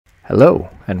Hello,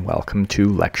 and welcome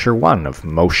to Lecture 1 of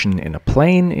Motion in a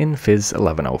Plane in PHYS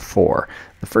 1104.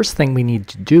 The first thing we need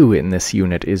to do in this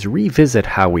unit is revisit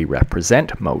how we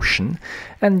represent motion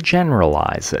and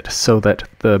generalize it so that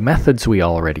the methods we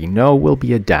already know will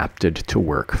be adapted to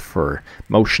work for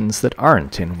motions that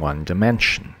aren't in one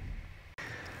dimension.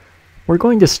 We're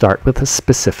going to start with a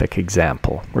specific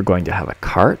example. We're going to have a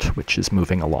cart which is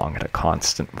moving along at a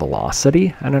constant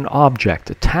velocity and an object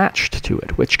attached to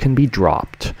it which can be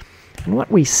dropped. And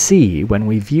what we see when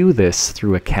we view this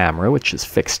through a camera which is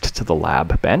fixed to the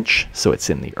lab bench, so it's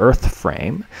in the earth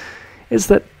frame, is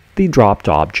that the dropped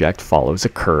object follows a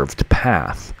curved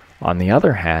path. On the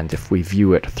other hand, if we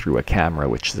view it through a camera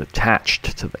which is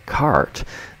attached to the cart,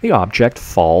 the object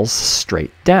falls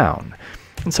straight down.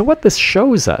 And so what this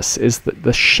shows us is that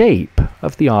the shape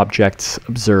of the object's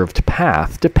observed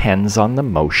path depends on the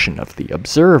motion of the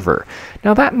observer.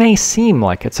 Now that may seem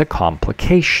like it's a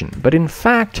complication, but in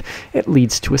fact it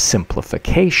leads to a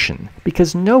simplification,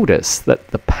 because notice that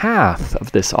the path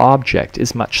of this object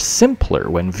is much simpler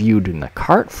when viewed in the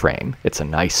cart frame. It's a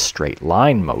nice straight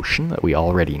line motion that we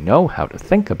already know how to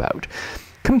think about,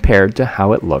 compared to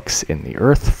how it looks in the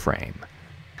earth frame.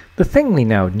 The thing we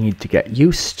now need to get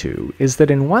used to is that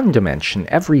in one dimension,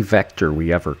 every vector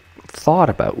we ever thought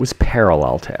about was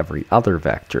parallel to every other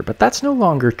vector, but that's no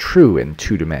longer true in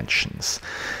two dimensions.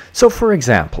 So for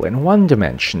example, in one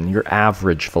dimension, your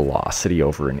average velocity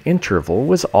over an interval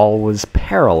was always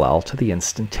parallel to the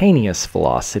instantaneous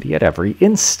velocity at every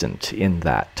instant in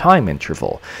that time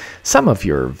interval. Some of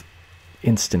your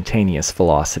instantaneous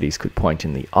velocities could point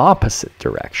in the opposite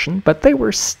direction, but they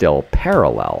were still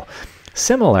parallel.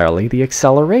 Similarly, the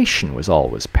acceleration was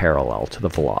always parallel to the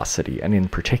velocity, and in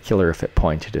particular, if it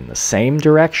pointed in the same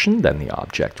direction, then the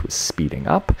object was speeding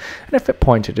up, and if it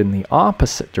pointed in the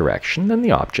opposite direction, then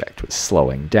the object was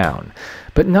slowing down.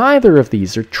 But neither of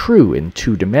these are true in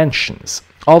two dimensions,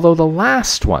 although the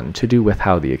last one, to do with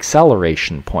how the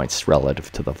acceleration points relative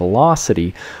to the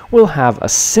velocity, will have a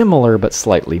similar but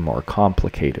slightly more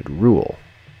complicated rule.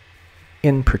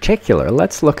 In particular,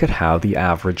 let's look at how the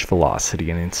average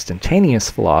velocity and instantaneous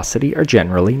velocity are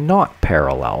generally not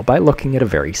parallel by looking at a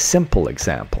very simple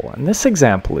example. And this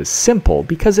example is simple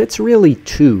because it's really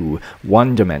two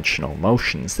one-dimensional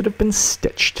motions that have been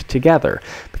stitched together.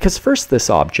 Because first this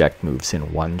object moves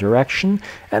in one direction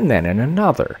and then in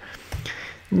another.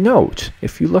 Note,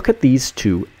 if you look at these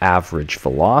two average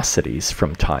velocities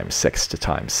from time 6 to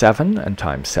time 7 and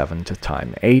time 7 to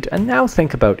time 8, and now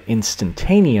think about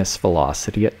instantaneous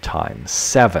velocity at time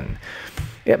 7.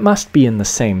 It must be in the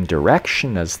same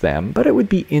direction as them, but it would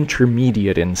be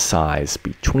intermediate in size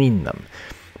between them.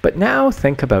 But now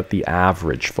think about the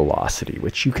average velocity,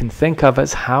 which you can think of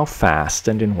as how fast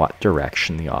and in what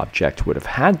direction the object would have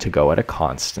had to go at a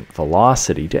constant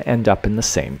velocity to end up in the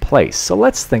same place. So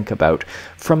let's think about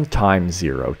from time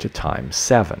 0 to time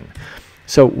 7.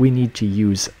 So we need to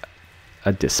use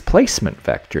a displacement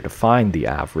vector to find the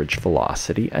average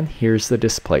velocity, and here's the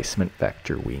displacement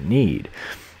vector we need.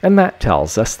 And that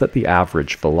tells us that the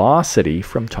average velocity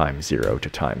from time 0 to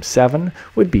time 7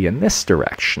 would be in this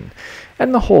direction.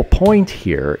 And the whole point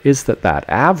here is that that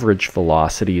average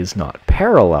velocity is not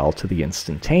parallel to the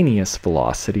instantaneous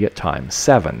velocity at time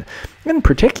 7. In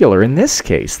particular, in this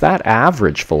case, that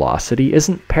average velocity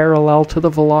isn't parallel to the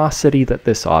velocity that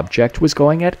this object was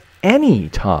going at any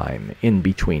time in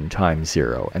between time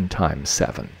 0 and time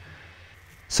 7.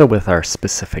 So with our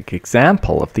specific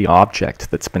example of the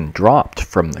object that's been dropped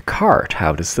from the cart,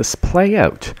 how does this play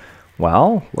out?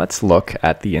 Well, let's look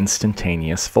at the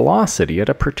instantaneous velocity at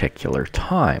a particular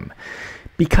time.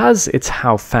 Because it's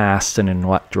how fast and in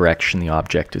what direction the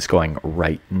object is going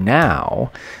right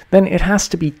now, then it has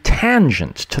to be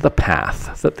tangent to the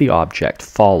path that the object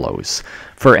follows.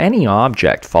 For any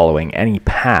object following any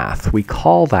path, we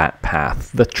call that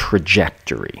path the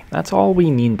trajectory. That's all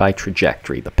we mean by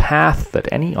trajectory, the path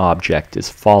that any object is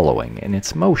following in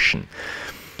its motion.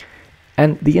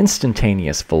 And the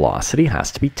instantaneous velocity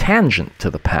has to be tangent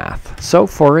to the path. So,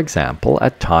 for example,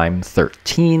 at time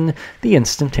 13, the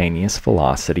instantaneous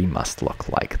velocity must look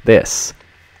like this.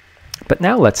 But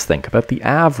now let's think about the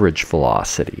average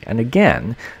velocity. And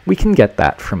again, we can get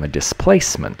that from a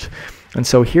displacement. And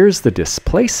so here's the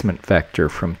displacement vector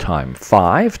from time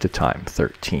 5 to time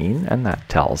 13, and that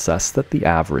tells us that the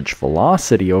average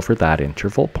velocity over that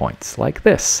interval points like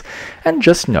this. And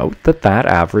just note that that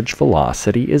average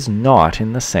velocity is not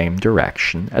in the same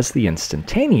direction as the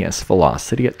instantaneous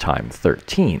velocity at time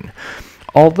 13.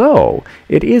 although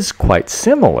it is quite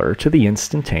similar to the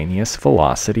instantaneous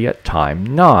velocity at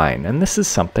time 9, and this is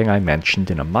something I mentioned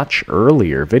in a much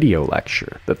earlier video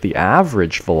lecture, that the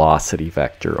average velocity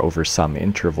vector over some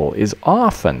interval is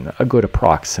often a good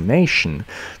approximation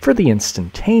for the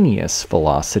instantaneous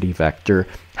velocity vector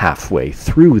halfway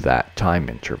through that time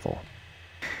interval.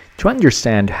 To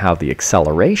understand how the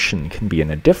acceleration can be in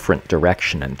a different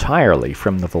direction entirely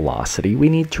from the velocity, we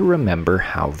need to remember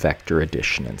how vector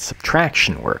addition and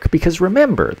subtraction work, because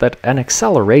remember that an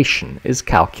acceleration is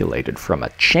calculated from a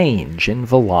change in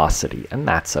velocity, and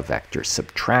that's a vector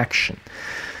subtraction.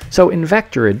 So in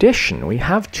vector addition, we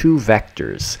have two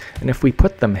vectors, and if we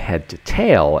put them head to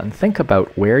tail and think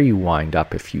about where you wind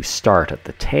up if you start at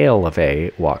the tail of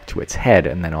A, walk to its head,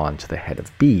 and then on to the head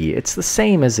of B, it's the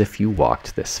same as if you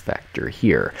walked this vector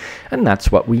here. And that's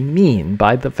what we mean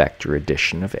by the vector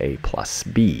addition of A plus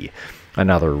B.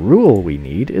 Another rule we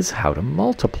need is how to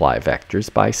multiply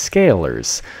vectors by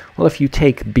scalars. Well, if you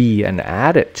take b and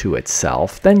add it to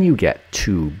itself, then you get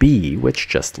 2b, which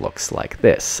just looks like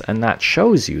this. And that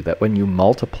shows you that when you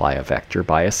multiply a vector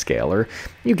by a scalar,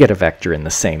 you get a vector in the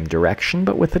same direction,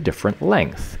 but with a different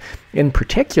length. In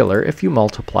particular, if you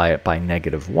multiply it by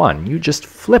 -1, you just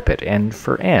flip it end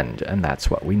for end, and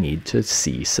that's what we need to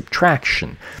see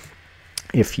subtraction.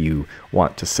 If you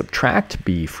want to subtract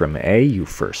b from a, you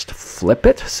first flip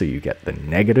it, so you get the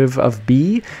negative of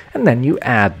b, and then you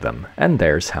add them, and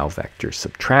there's how vector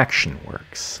subtraction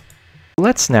works.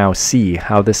 Let's now see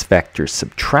how this vector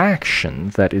subtraction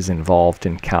that is involved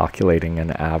in calculating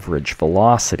an average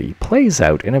velocity plays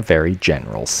out in a very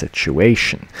general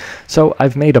situation. So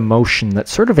I've made a motion that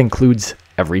sort of includes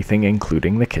everything,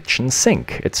 including the kitchen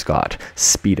sink. It's got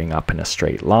speeding up in a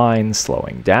straight line,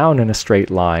 slowing down in a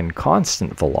straight line,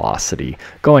 constant velocity,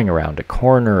 going around a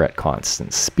corner at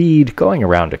constant speed, going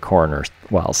around a corner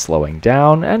while slowing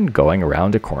down, and going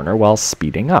around a corner while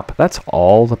speeding up. That's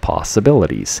all the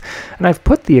possibilities. And I've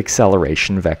put the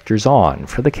acceleration vectors on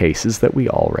for the cases that we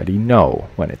already know.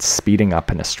 When it's speeding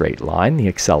up in a straight line, the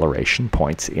acceleration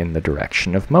points in the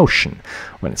direction of motion.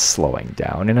 When it's slowing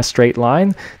down in a straight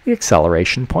line, the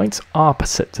acceleration points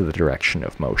opposite to the direction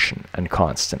of motion, and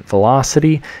constant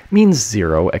velocity means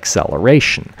zero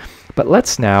acceleration. But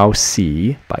let's now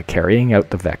see, by carrying out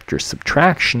the vector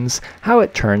subtractions, how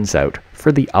it turns out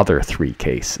for the other three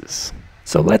cases.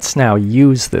 So let's now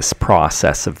use this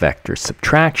process of vector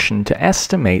subtraction to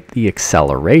estimate the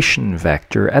acceleration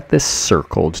vector at this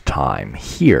circled time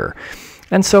here.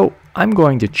 And so I'm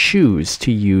going to choose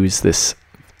to use this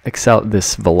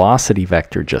velocity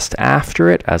vector just after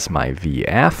it as my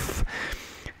VF,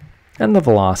 and the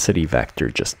velocity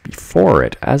vector just before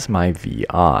it as my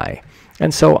VI.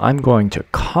 And so I'm going to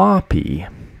copy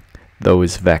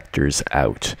those vectors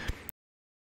out.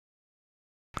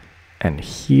 And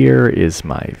here is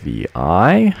my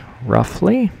VI,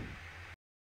 roughly.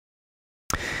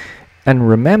 And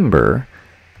remember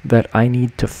that I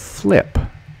need to flip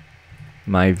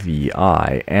my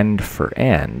VI end for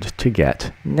end to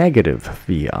get negative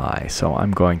VI. So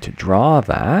I'm going to draw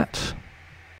that.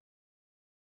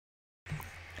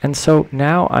 And so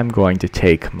now I'm going to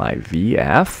take my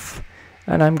VF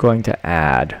and I'm going to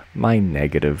add my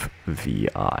negative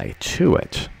VI to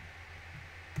it.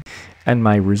 And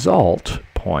my result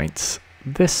points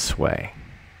this way.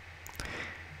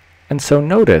 And so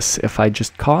notice if I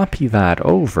just copy that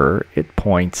over, it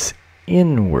points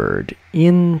inward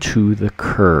into the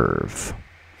curve,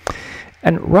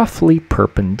 and roughly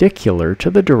perpendicular to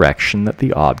the direction that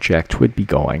the object would be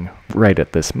going right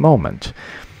at this moment.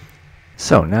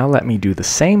 So now let me do the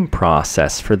same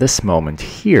process for this moment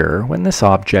here when this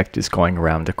object is going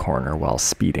around a corner while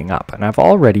speeding up. And I've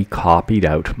already copied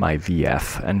out my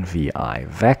VF and VI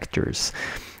vectors.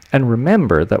 And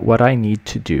remember that what I need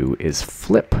to do is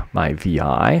flip my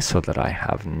VI so that I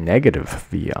have negative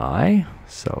VI.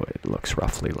 So it looks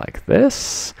roughly like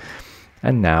this.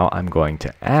 And now I'm going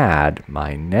to add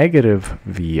my negative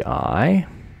VI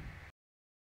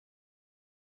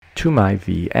to my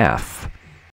VF.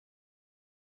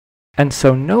 And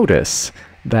so notice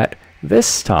that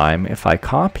this time, if I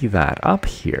copy that up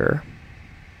here,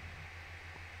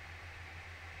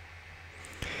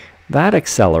 that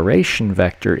acceleration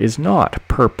vector is not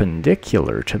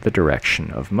perpendicular to the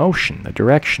direction of motion. The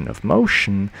direction of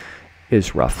motion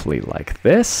is roughly like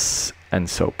this, and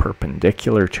so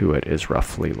perpendicular to it is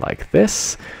roughly like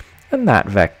this, and that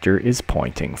vector is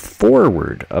pointing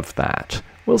forward of that.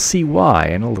 We'll see why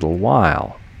in a little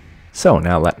while. So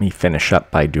now let me finish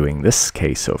up by doing this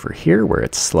case over here where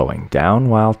it's slowing down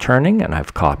while turning, and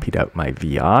I've copied out my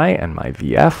VI and my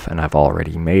VF, and I've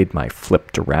already made my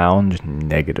flipped around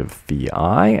negative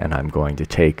VI, and I'm going to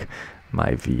take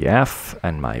my VF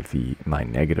and my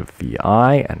negative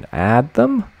VI and add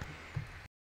them.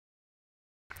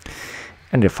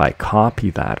 And if I copy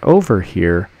that over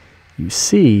here, you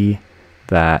see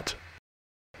that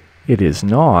it is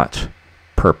not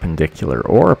perpendicular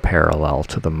or parallel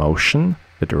to the motion.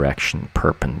 The direction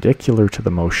perpendicular to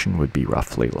the motion would be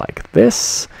roughly like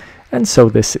this. And so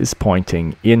this is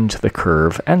pointing into the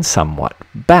curve and somewhat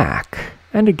back.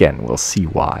 And again, we'll see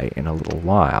why in a little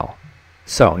while.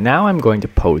 So now I'm going to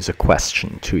pose a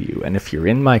question to you, and if you're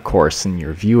in my course and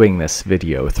you're viewing this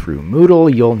video through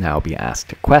Moodle, you'll now be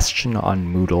asked a question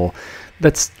on Moodle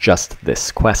that's just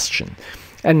this question,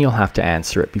 and you'll have to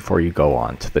answer it before you go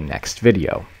on to the next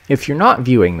video. If you're not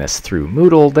viewing this through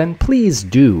Moodle, then please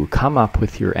do come up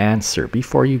with your answer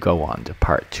before you go on to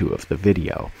part 2 of the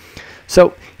video.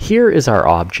 So here is our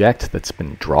object that's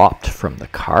been dropped from the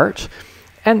cart.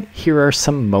 And here are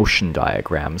some motion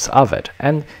diagrams of it.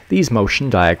 And these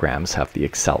motion diagrams have the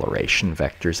acceleration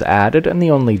vectors added, and the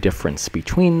only difference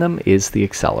between them is the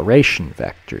acceleration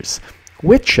vectors.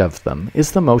 Which of them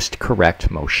is the most correct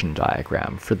motion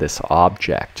diagram for this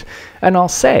object? And I'll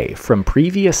say, from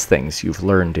previous things you've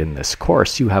learned in this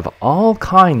course, you have all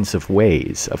kinds of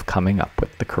ways of coming up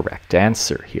with the correct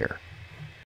answer here.